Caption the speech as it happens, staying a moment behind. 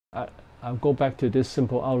I'll go back to this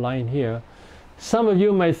simple outline here. Some of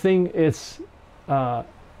you might think it's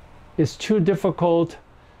too difficult,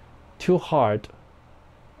 too hard.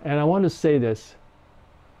 And I want to say this.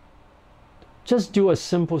 Just do a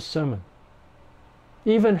simple sermon.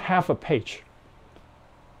 Even half a page.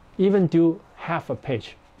 Even do half a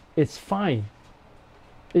page. It's fine.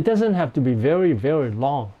 It doesn't have to be very, very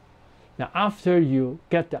long. Now, after you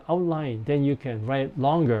get the outline, then you can write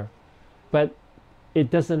longer. But it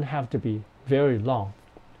doesn't have to be very long.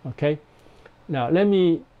 Okay? Now, let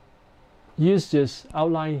me use this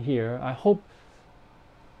outline here. I hope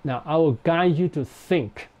now I will guide you to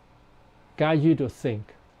think. Guide you to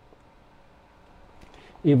think.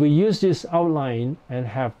 If we use this outline and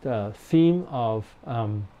have the theme of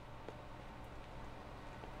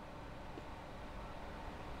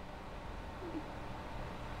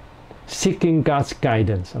seeking God's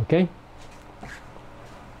guidance, okay?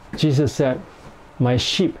 Jesus said, "My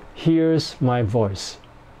sheep hears my voice."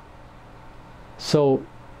 So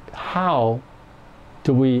how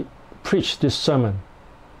do we preach this sermon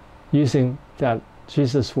using that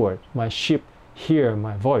Jesus' word? My sheep hear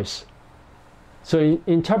my voice. So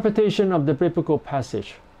interpretation of the biblical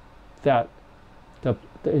passage, that the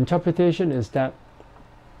interpretation is that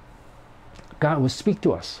God will speak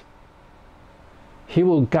to us. He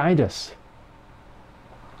will guide us.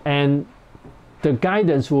 And the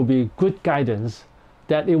guidance will be good guidance,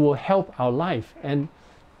 that it will help our life and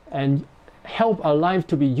help our life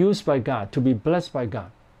to be used by God, to be blessed by God.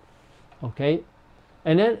 Okay?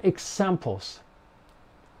 And then examples.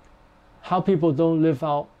 How people don't live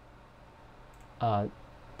out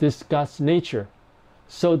this God's nature.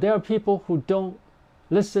 So there are people who don't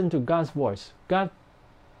listen to God's voice. God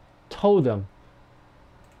told them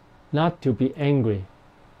not to be angry.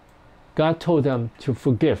 God told them to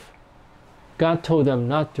forgive. God told them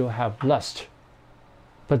not to have lust.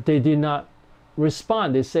 But they did not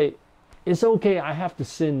respond. They say, it's okay, I have to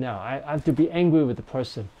sin now. I have to be angry with the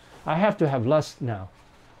person. I have to have lust now.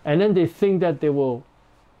 And then they think that they will,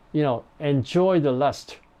 enjoy the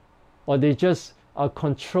lust. Or they just are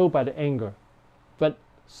controlled by the anger. But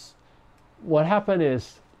what happened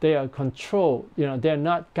is they are controlled, they're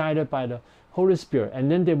not guided by the Holy Spirit.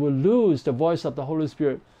 And then they will lose the voice of the Holy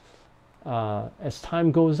Spirit as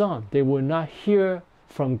time goes on. They will not hear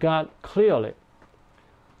from God clearly.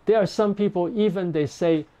 There are some people, even they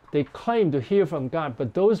say, they claim to hear from God,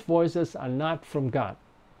 but those voices are not from God.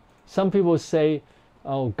 Some people say,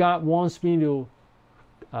 oh, God wants me to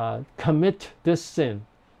commit this sin.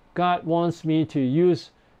 God wants me to use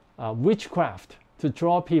witchcraft to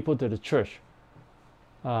draw people to the church.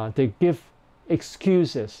 They give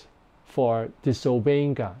excuses for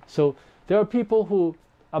disobeying God. So there are people who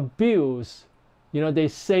abuse, they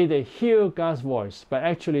say they hear God's voice, but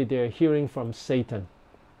actually they're hearing from Satan.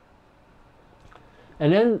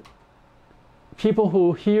 And then people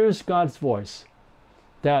who hears God's voice,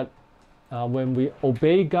 that when we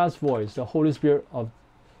obey God's voice, the Holy Spirit of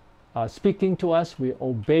speaking to us, we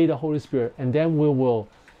obey the Holy Spirit, and then we will,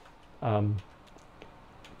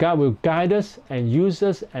 God will guide us and use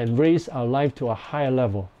us and raise our life to a higher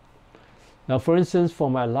level. Now, for instance, for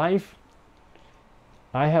my life,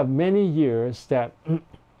 I have many years that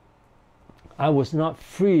I was not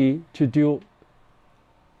free to do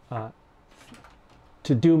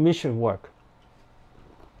mission work.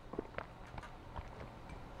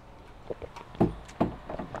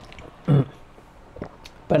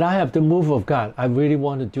 But I have the move of God. I really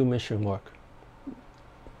want to do mission work.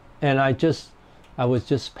 And I was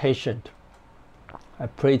just patient. I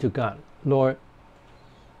prayed to God, Lord,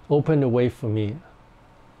 open the way for me.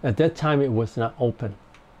 At that time, it was not open.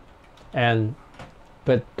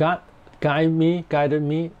 But God guided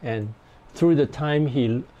me, and through the time,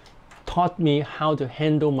 He taught me how to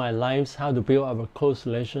handle my lives, how to build up a close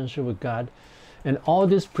relationship with God. And all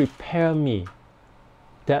this prepared me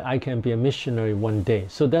that I can be a missionary one day.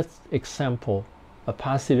 So that's example, a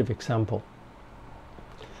positive example.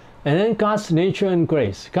 And then God's nature and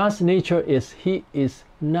grace. God's nature is He is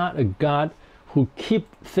not a God who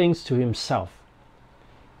keeps things to Himself.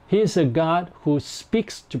 He is a God who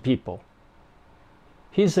speaks to people.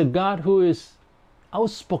 He's a God who is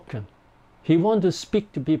outspoken. He wants to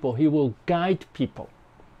speak to people. He will guide people.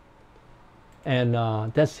 And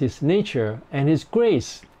that's His nature. And His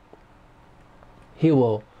grace, He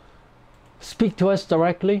will speak to us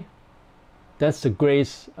directly. That's the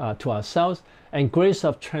grace to ourselves. And grace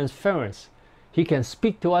of transference. He can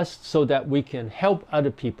speak to us so that we can help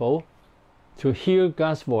other people to hear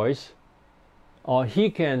God's voice. Or He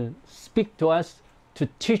can speak to us to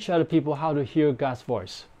teach other people how to hear God's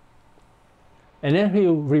voice. And then He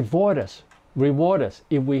will reward us. reward us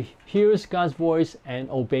if we hear God's voice and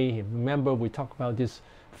obey Him. Remember, we talked about these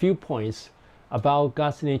few points about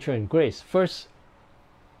God's nature and grace. First,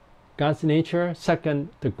 God's nature. Second,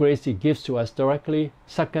 the grace He gives to us directly.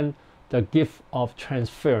 Second, the gift of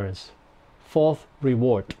transference. Fourth,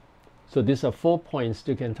 reward. So these are 4 points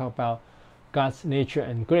you can talk about God's nature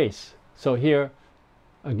and grace. So here,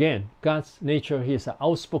 again, God's nature, He is an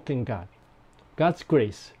outspoken God. God's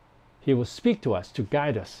grace, He will speak to us to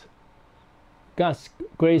guide us. God's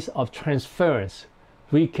grace of transference,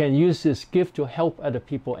 we can use this gift to help other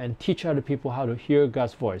people and teach other people how to hear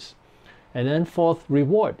God's voice. And then fourth,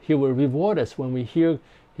 reward. He will reward us when we hear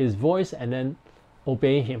His voice and then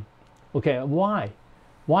obey Him. Okay, why?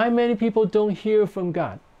 Why many people don't hear from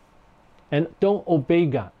God and don't obey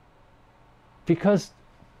God? Because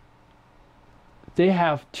they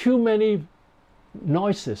have too many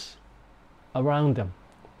noises around them.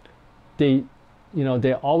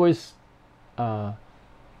 They're always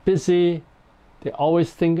busy. They're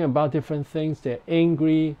always thinking about different things. They're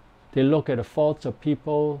angry. They look at the faults of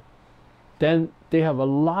people. Then they have a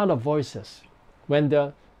lot of voices. When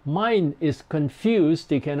the mind is confused,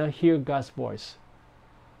 they cannot hear God's voice.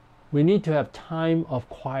 We need to have time of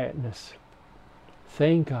quietness.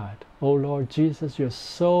 Thank God. Oh Lord Jesus, you're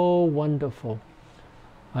so wonderful.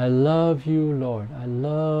 I love you, Lord. I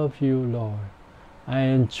love you, Lord. I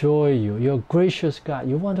enjoy you. You're a gracious God.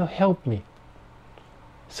 You want to help me.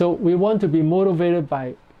 So we want to be motivated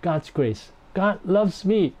by God's grace. God loves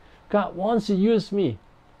me. God wants to use me.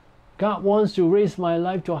 God wants to raise my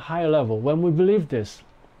life to a higher level. When we believe this,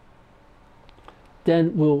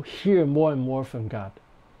 then we'll hear more and more from God.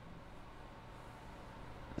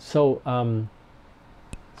 So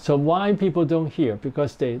why people don't hear?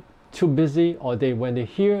 Because they're too busy, or when they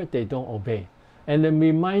hear, they don't obey. And then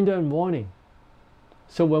reminder and warning.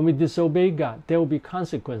 So when we disobey God, there will be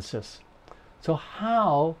consequences. So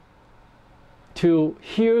how to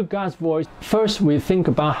hear God's voice? First, we think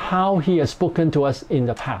about how He has spoken to us in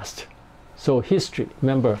the past. So history,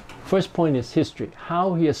 remember, first point is history,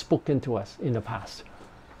 how He has spoken to us in the past.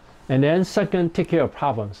 And then second, take care of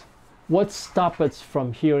problems. What stops us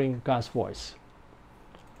from hearing God's voice?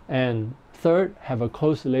 And third, have a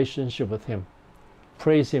close relationship with Him.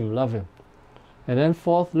 Praise Him, love Him. And then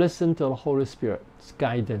fourth, listen to the Holy Spirit's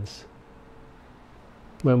guidance.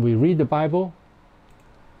 When we read the Bible,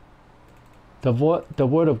 the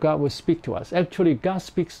Word of God will speak to us. Actually, God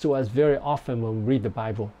speaks to us very often when we read the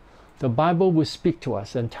Bible. The Bible will speak to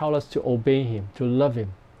us and tell us to obey Him, to love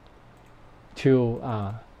Him,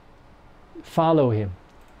 to follow Him.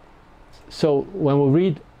 So when we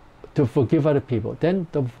read to forgive other people, then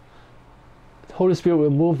the Holy Spirit will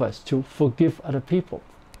move us to forgive other people.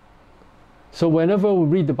 So whenever we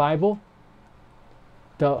read the Bible,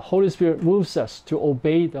 the Holy Spirit moves us to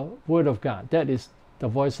obey the Word of God. That is the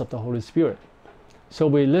voice of the Holy Spirit. So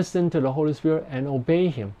we listen to the Holy Spirit and obey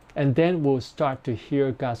Him. And then we'll start to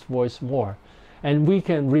hear God's voice more. And we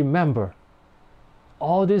can remember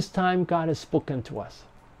all this time God has spoken to us.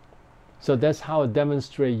 So that's how I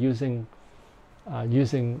demonstrate using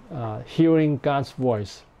hearing God's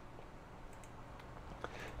voice.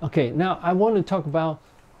 Okay, now I want to talk about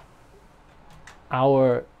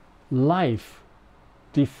our life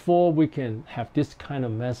before we can have this kind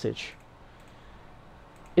of message.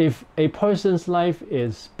 If a person's life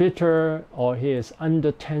is bitter, or he is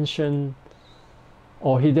under tension,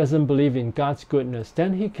 or he doesn't believe in God's goodness,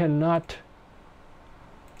 then he cannot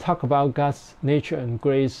talk about God's nature and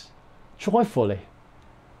grace joyfully.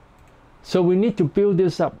 So we need to build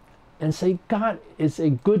this up and say God is a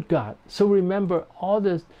good God. So remember all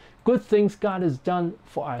the good things God has done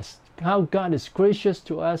for us, how God is gracious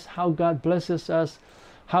to us, how God blesses us,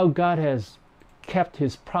 how God has kept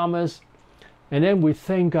His promise. And then we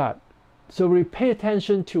thank God. So we pay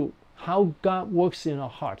attention to how God works in our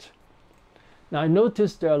heart. Now I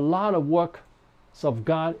noticed there are a lot of works of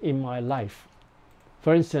God in my life.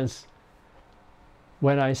 For instance,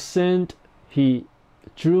 when I sinned, He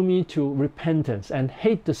drew me to repentance and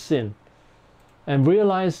hate the sin and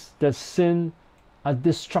realize that sin are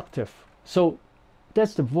destructive. So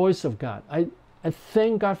that's the voice of God. I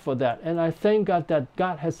thank God for that. And I thank God that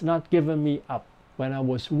God has not given me up when I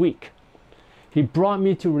was weak. He brought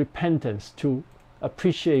me to repentance, to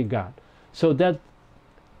appreciate God. So that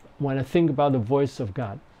when I think about the voice of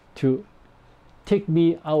God, to take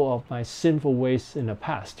me out of my sinful ways in the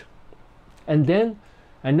past. And then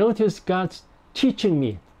I noticed God's teaching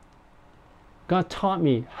me. God taught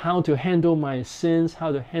me how to handle my sins,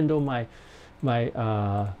 how to handle my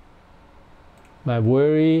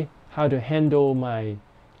worry, how to handle my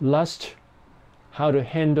lust, how to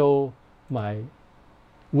handle my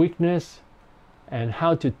weakness, and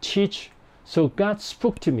how to teach. So God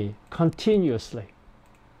spoke to me continuously.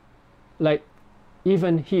 Like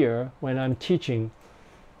even here when I'm teaching,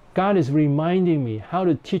 God is reminding me how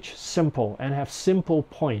to teach simple and have simple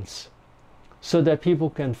points so that people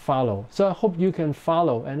can follow. So I hope you can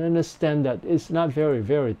follow and understand that it's not very,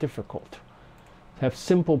 very difficult. Have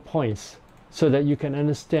simple points so that you can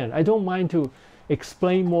understand. I don't mind to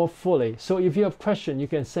explain more fully. So if you have questions, you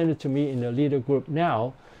can send it to me in the leader group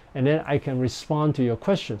now, and then I can respond to your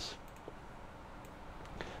questions.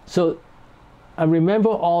 So I remember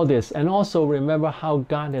all this, and also remember how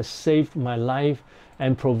God has saved my life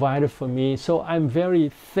and provided for me. So I'm very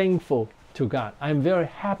thankful to God. I'm very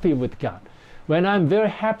happy with God. When I'm very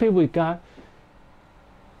happy with God,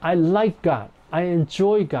 I like God. I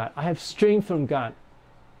enjoy God. I have strength from God.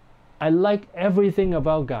 I like everything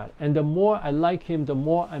about God. And the more I like Him, the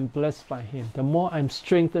more I'm blessed by Him. The more I'm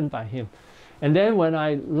strengthened by Him. And then when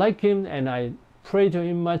I like Him and I pray to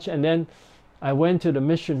Him much, and then I went to the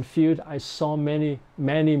mission field, I saw many,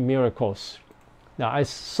 many miracles. Now, I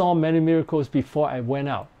saw many miracles before I went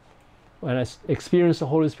out. When I experienced the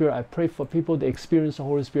Holy Spirit, I prayed for people to experience the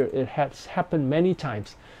Holy Spirit. It has happened many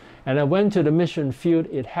times. And I went to the mission field,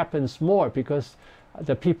 it happens more because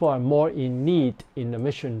the people are more in need in the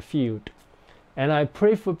mission field. And I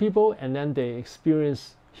pray for people, and then they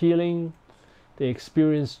experience healing, they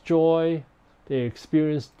experience joy, they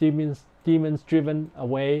experience demons driven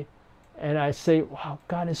away. And I say, wow,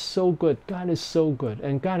 God is so good. God is so good.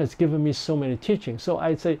 And God has given me so many teachings. So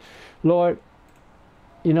I say, Lord,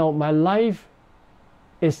 you know, my life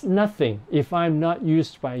is nothing if I'm not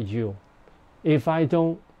used by you, if I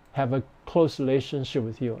don't have a close relationship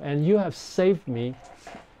with you. And you have saved me,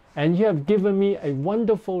 and you have given me a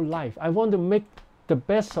wonderful life. I want to make the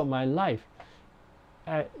best of my life.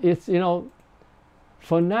 It's, you know,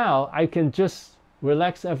 for now, I can just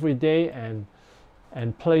relax every day and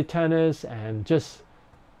play tennis and just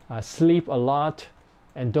sleep a lot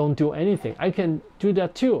and don't do anything. I can do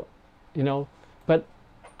that too, you know, but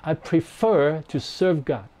I prefer to serve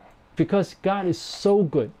God because God is so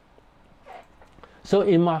good. So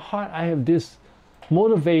in my heart, I have this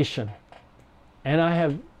motivation, and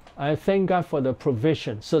I thank God for the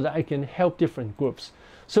provision so that I can help different groups.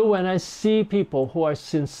 So when I see people who are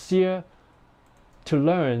sincere to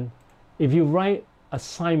learn, if you write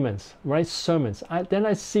assignments, write sermons, then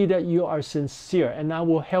I see that you are sincere, and I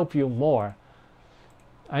will help you more.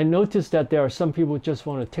 I notice that there are some people who just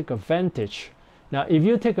want to take advantage. Now, if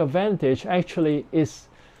you take advantage, actually it's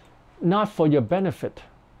not for your benefit.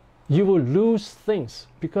 You will lose things,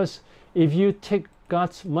 because if you take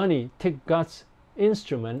God's money, take God's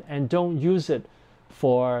instrument, and don't use it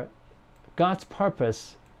for God's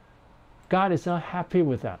purpose, God is not happy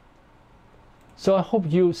with that. So I hope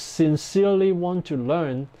you sincerely want to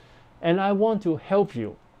learn, and I want to help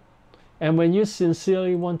you. And when you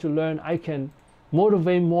sincerely want to learn, I can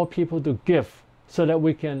motivate more people to give so that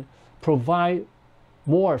we can provide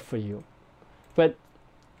more for you. But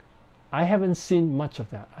I haven't seen much of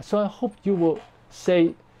that. So I hope you will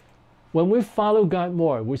say, when we follow God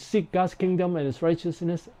more, we seek God's kingdom and His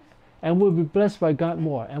righteousness, and we'll be blessed by God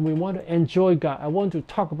more. And we want to enjoy God. I want to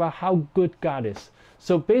talk about how good God is.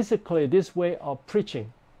 So basically, this way of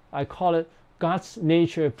preaching, I call it God's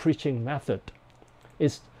nature preaching method.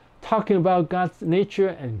 It's talking about God's nature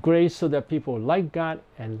and grace so that people like God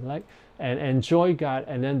and enjoy God,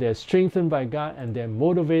 and then they're strengthened by God and they're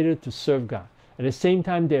motivated to serve God. At the same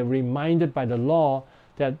time, they're reminded by the law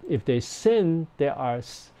that if they sin, there are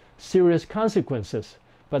serious consequences.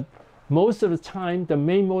 But most of the time, the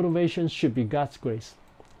main motivation should be God's grace.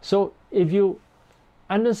 So if you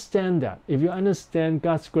understand that, if you understand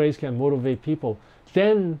God's grace can motivate people,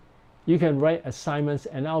 then you can write assignments,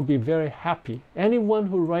 and I'll be very happy. Anyone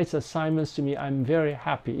who writes assignments to me, I'm very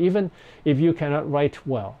happy. Even if you cannot write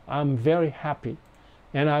well, I'm very happy.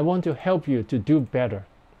 And I want to help you to do better.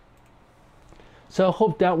 So I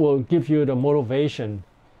hope that will give you the motivation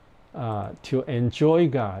to enjoy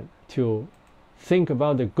God, to think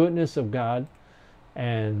about the goodness of God,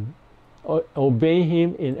 and obey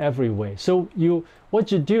Him in every way. So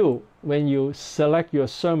what you do when you select your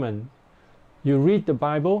sermon, you read the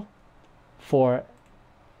Bible for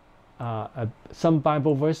some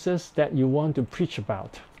Bible verses that you want to preach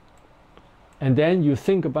about. And then you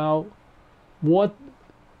think about, what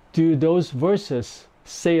do those verses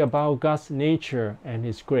say about God's nature and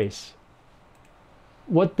His grace?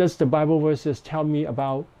 What does the Bible verses tell me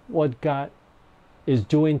about what God is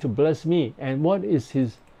doing to bless me, and what is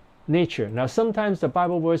His nature? Now, sometimes the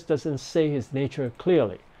Bible verse doesn't say His nature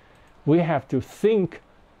clearly. We have to think,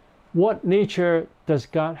 what nature does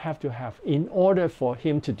God have to have in order for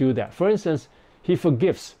Him to do that? For instance, He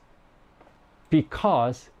forgives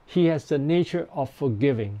because he has the nature of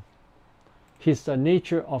forgiving. He's the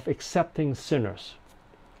nature of accepting sinners.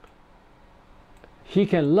 He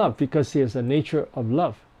can love because he has a nature of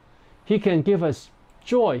love. He can give us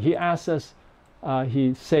joy. He asks us,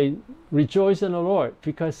 he say, rejoice in the Lord,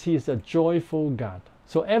 because he is a joyful God.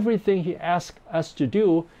 So everything he asks us to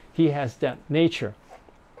do, he has that nature.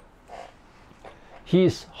 He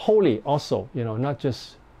is holy also, you know,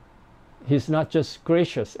 he's not just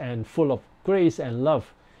gracious and full of grace and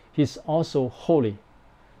love. He's also holy.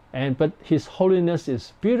 But his holiness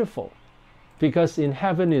is beautiful, because in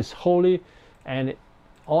heaven is holy, and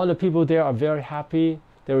all the people there are very happy.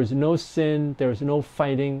 There is no sin, there is no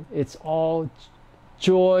fighting. It's all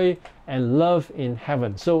joy and love in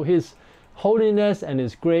heaven. So his holiness and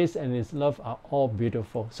his grace and his love are all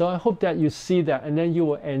beautiful. So I hope that you see that, and then you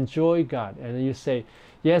will enjoy God, and then you say,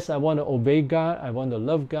 yes, I want to obey God, I want to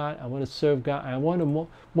love God, I want to serve God, I want to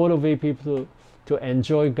motivate people to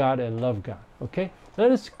enjoy God and love God. Okay,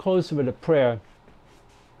 let us close with a prayer.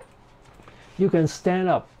 You can stand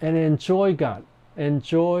up and enjoy God.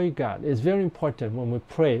 Enjoy God. It's very important when we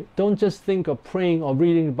pray. Don't just think of praying or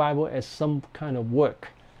reading the Bible as some kind of work.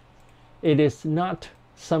 It is not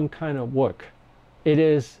some kind of work. It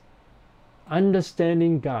is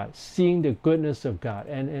understanding God, seeing the goodness of God,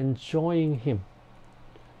 and enjoying Him.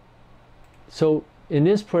 So in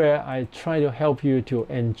this prayer, I try to help you to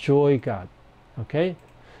enjoy God. Okay?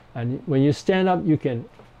 And when you stand up, you can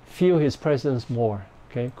feel His presence more.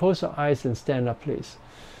 Okay? Close your eyes and stand up, please.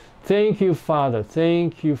 Thank you, Father.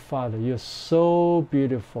 Thank you, Father. You're so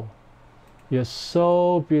beautiful. You're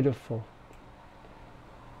so beautiful.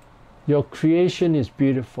 Your creation is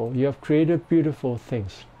beautiful. You have created beautiful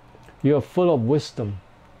things. You are full of wisdom.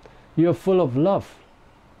 You are full of love.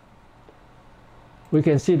 We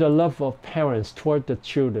can see the love of parents toward the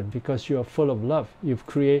children because you are full of love. You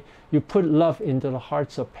put love into the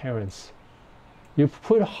hearts of parents. You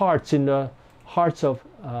put hearts in the hearts of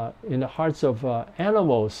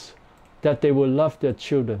animals, that they will love their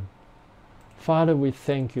children. Father, we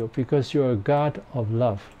thank you because you are a God of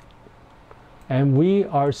love. And we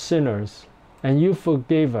are sinners, and you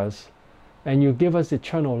forgave us, and you give us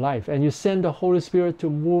eternal life, and you send the Holy Spirit to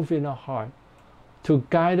move in our heart, to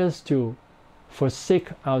guide us to forsake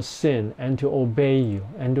our sin and to obey you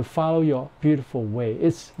and to follow your beautiful way.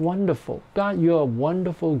 It's wonderful. God, you're a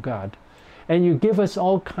wonderful God. And you give us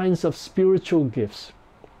all kinds of spiritual gifts.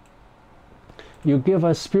 You give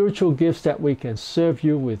us spiritual gifts that we can serve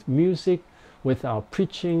you with music, with our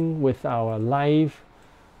preaching, with our life,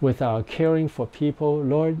 with our caring for people.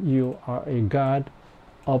 Lord, you are a God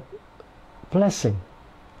of blessing.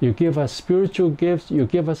 You give us spiritual gifts. You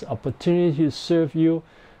give us opportunity to serve you.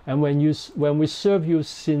 And when we serve you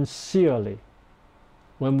sincerely,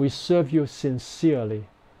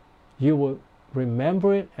 you will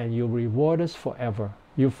remember it and you reward us forever.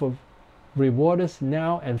 You reward us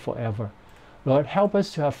now and forever. Lord, help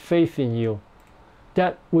us to have faith in you,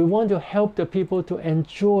 that we want to help the people to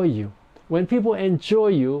enjoy you. When people enjoy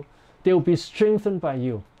you, they will be strengthened by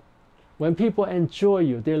you. When people enjoy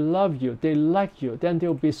you, they love you, they like you, then they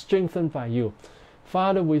will be strengthened by you.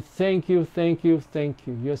 Father, we thank you, thank you, thank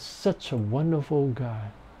you. You're such a wonderful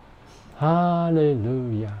God.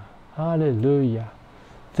 Hallelujah, hallelujah.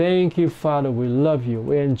 Thank you, Father. We love you.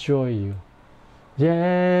 We enjoy you.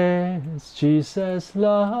 Yes, Jesus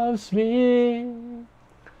loves me.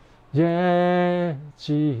 Yes,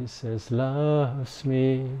 Jesus loves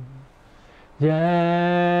me.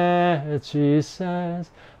 Yes, Jesus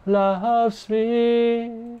loves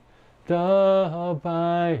me. The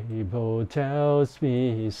Bible tells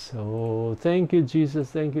me so. Thank you,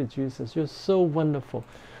 Jesus. Thank you, Jesus. You're so wonderful.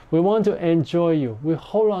 We want to enjoy you. We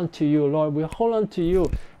hold on to you, Lord. We hold on to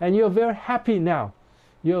you. And you're very happy now.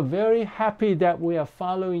 You're very happy that we are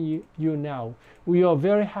following you now. We are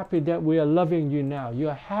very happy that we are loving you now.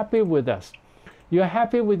 You're happy with us. You're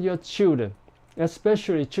happy with your children,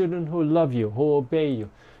 especially children who love you, who obey you.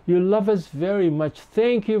 You love us very much.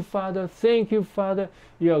 Thank you, Father. Thank you, Father.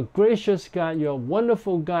 You're a gracious God. You're a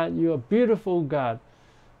wonderful God. You're a beautiful God.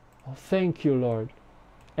 Oh, thank you, Lord.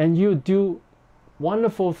 And you do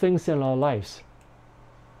wonderful things in our lives.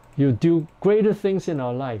 You do greater things in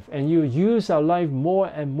our life, and you use our life more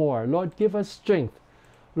and more. Lord, give us strength.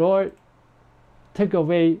 Lord, take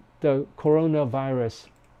away the coronavirus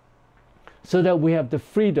so that we have the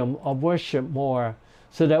freedom of worship more,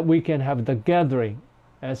 so that we can have the gathering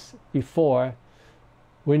as before.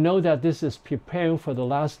 We know that this is preparing for the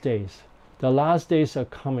last days. The last days are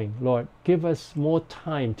coming. Lord, give us more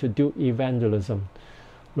time to do evangelism.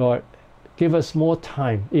 Lord, give us more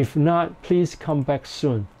time. If not, please come back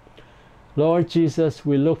soon. Lord Jesus,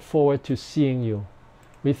 we look forward to seeing you.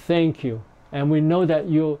 We thank you. And we know that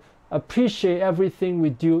you appreciate everything we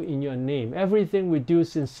do in your name. Everything we do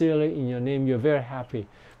sincerely in your name, you're very happy.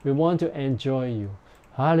 We want to enjoy you.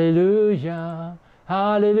 Hallelujah,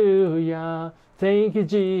 hallelujah. Thank you,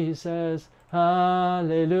 Jesus.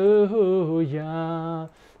 Hallelujah.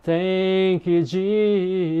 Thank you,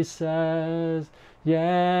 Jesus.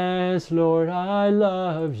 Yes, Lord, I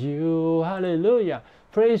love you. Hallelujah.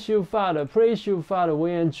 Praise you, Father. Praise you, Father.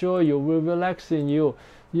 We enjoy you. We relax in you.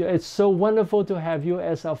 It's so wonderful to have you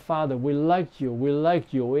as our Father. We like you. We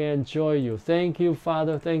like you. We enjoy you. Thank you,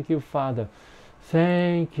 Father. Thank you, Father.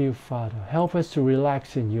 Thank you, Father. Help us to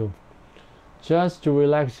relax in you. Just to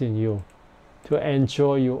relax in you. To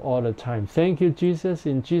enjoy you all the time. Thank you, Jesus.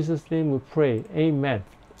 In Jesus' name we pray. Amen.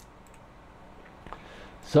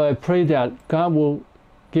 So I pray that God will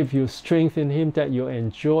give you strength in Him, that you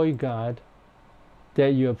enjoy God,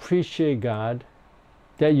 that you appreciate God,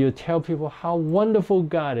 that you tell people how wonderful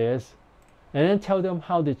God is, and then tell them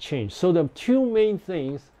how to change. So the two main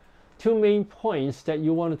things, two main points that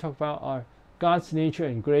you want to talk about are God's nature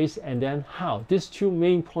and grace, and then how. These two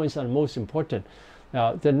main points are the most important.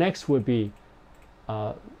 Now the next would be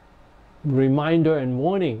reminder and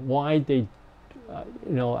warning why they,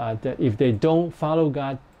 that if they don't follow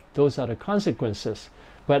God, those are the consequences.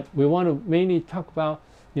 But we want to mainly talk about,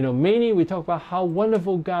 mainly we talk about how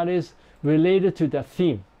wonderful God is related to the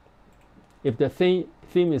theme. If the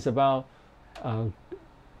theme is about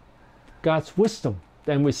God's wisdom,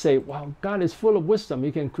 then we say, wow, God is full of wisdom.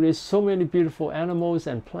 He can create so many beautiful animals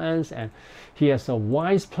and plants, and He has a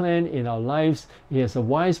wise plan in our lives. He has a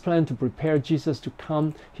wise plan to prepare Jesus to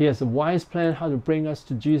come. He has a wise plan how to bring us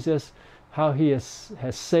to Jesus, how He has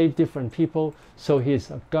saved different people. So He is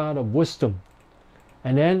a God of wisdom.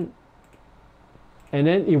 And then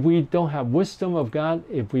if we don't have wisdom of God,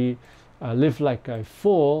 if we live like a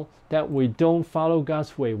fool, that we don't follow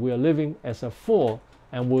God's way, we are living as a fool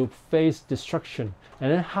and we'll face destruction.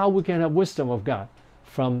 And then how we can have wisdom of God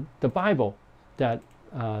from the Bible, that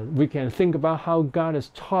we can think about how God has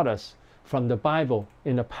taught us from the Bible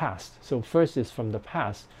in the past. So first is from the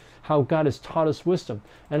past, how God has taught us wisdom,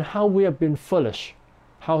 and how we have been foolish,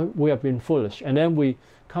 and then we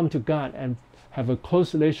come to God and have a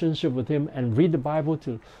close relationship with Him and read the Bible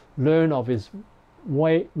to learn of His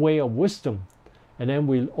way of wisdom, and then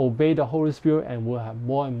we obey the Holy Spirit and we'll have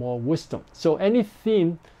more and more wisdom. So any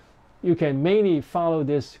theme, you can mainly follow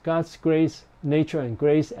this: God's grace, nature and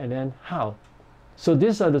grace, and then how. So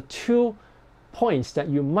these are the 2 points that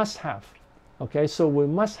you must have. Okay, so we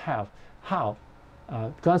must have how,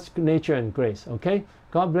 God's nature and grace. Okay,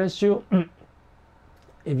 God bless you.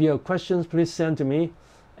 If you have questions, please send to me,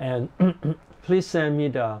 and please send me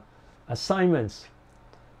the assignments,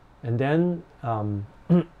 and then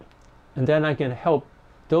I can help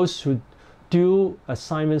those who do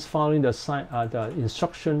assignments following the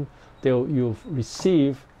instruction you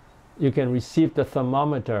receive. You can receive the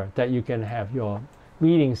thermometer that you can have your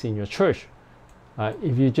meetings in your church.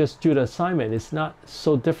 If you just do the assignment, it's not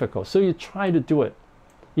so difficult. So you try to do it,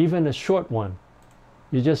 even a short one.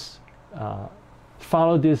 You just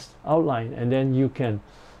follow this outline, and then you can,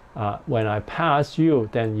 when I pass you,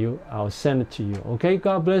 then I'll send it to you. Okay,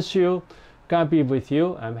 God bless you. God be with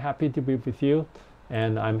you. I'm happy to be with you,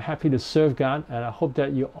 and I'm happy to serve God, and I hope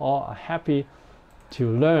that you all are happy to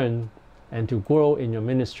learn and to grow in your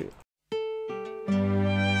ministry.